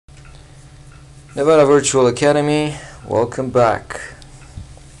Nevada Virtual Academy, welcome back.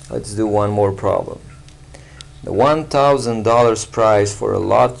 Let's do one more problem. The $1,000 prize for a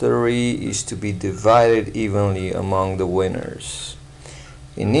lottery is to be divided evenly among the winners.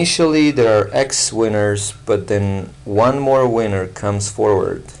 Initially there are X winners, but then one more winner comes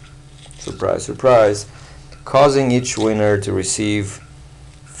forward. Surprise, surprise, causing each winner to receive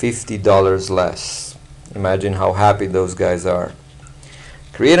 $50 less. Imagine how happy those guys are.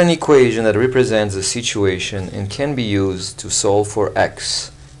 Create an equation that represents the situation and can be used to solve for X,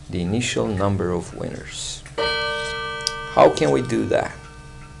 the initial number of winners. How can we do that?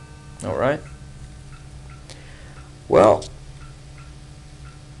 Alright? Well,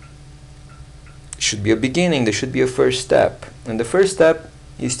 it should be a beginning, there should be a first step. And the first step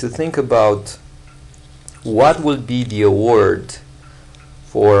is to think about what will be the award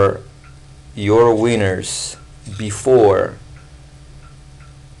for your winners before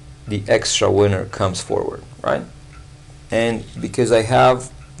the extra winner comes forward, right? And because I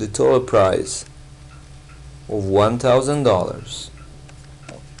have the total prize of $1,000,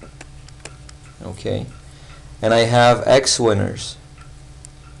 okay, and I have X winners,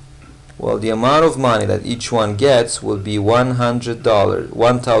 well, the amount of money that each one gets will be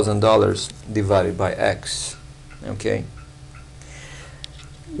 $1,000 divided by X, okay?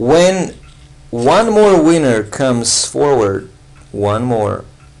 When one more winner comes forward, one more,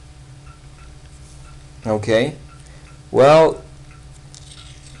 okay, well,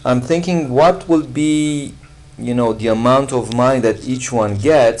 I'm thinking what will be, the amount of money that each one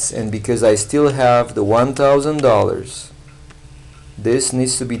gets, and because I still have the $1,000, this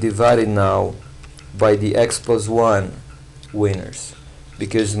needs to be divided now by the X plus 1 winners,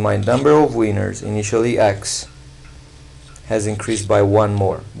 because my number of winners, initially X, has increased by one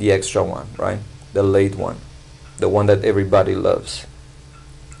more, the extra one, right? The late one, the one that everybody loves.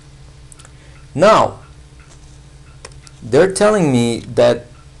 Now, they're telling me that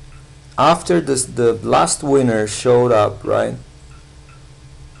after the last winner showed up, right,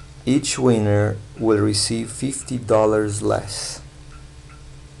 each winner will receive $50 less.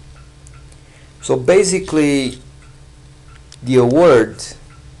 So basically, the award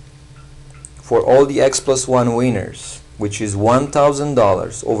for all the X plus 1 winners, which is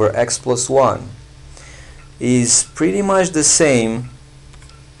 $1,000 over X plus 1, is pretty much the same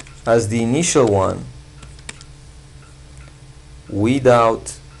as the initial one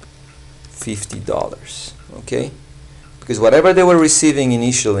without $50, okay? Because whatever they were receiving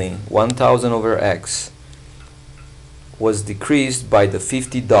initially, 1,000 over X, was decreased by the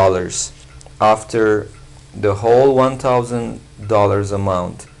 $50 after the whole $1,000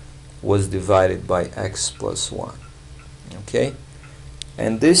 amount was divided by X plus 1, okay?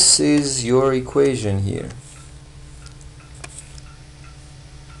 And this is your equation here.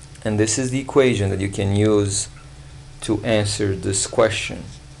 And this is the equation that you can use to answer this question,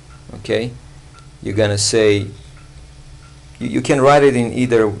 okay? You're gonna say, you can write it in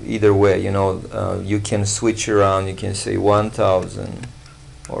either way, you can switch around, you can say 1,000,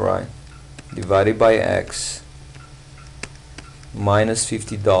 alright, divided by X minus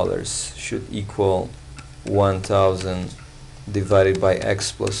 $50 should equal 1,000 divided by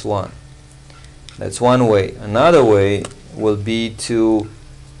X plus 1. That's one way. Another way will be to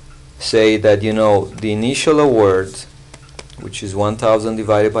say that, the initial award, which is 1,000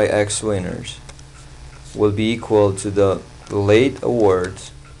 divided by X winners, will be equal to the late award,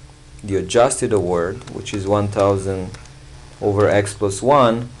 the adjusted award, which is 1,000 over X plus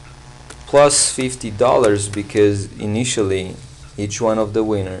 1, plus $50, because initially each one of the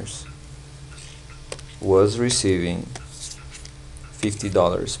winners was receiving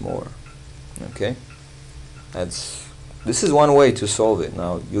 $50 more, okay? This is one way to solve it.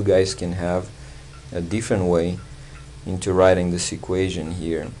 Now you guys can have a different way into writing this equation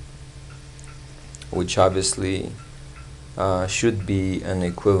here, which obviously should be an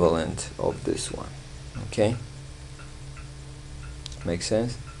equivalent of this one, okay? Make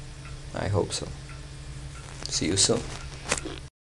sense? I hope so. See you soon.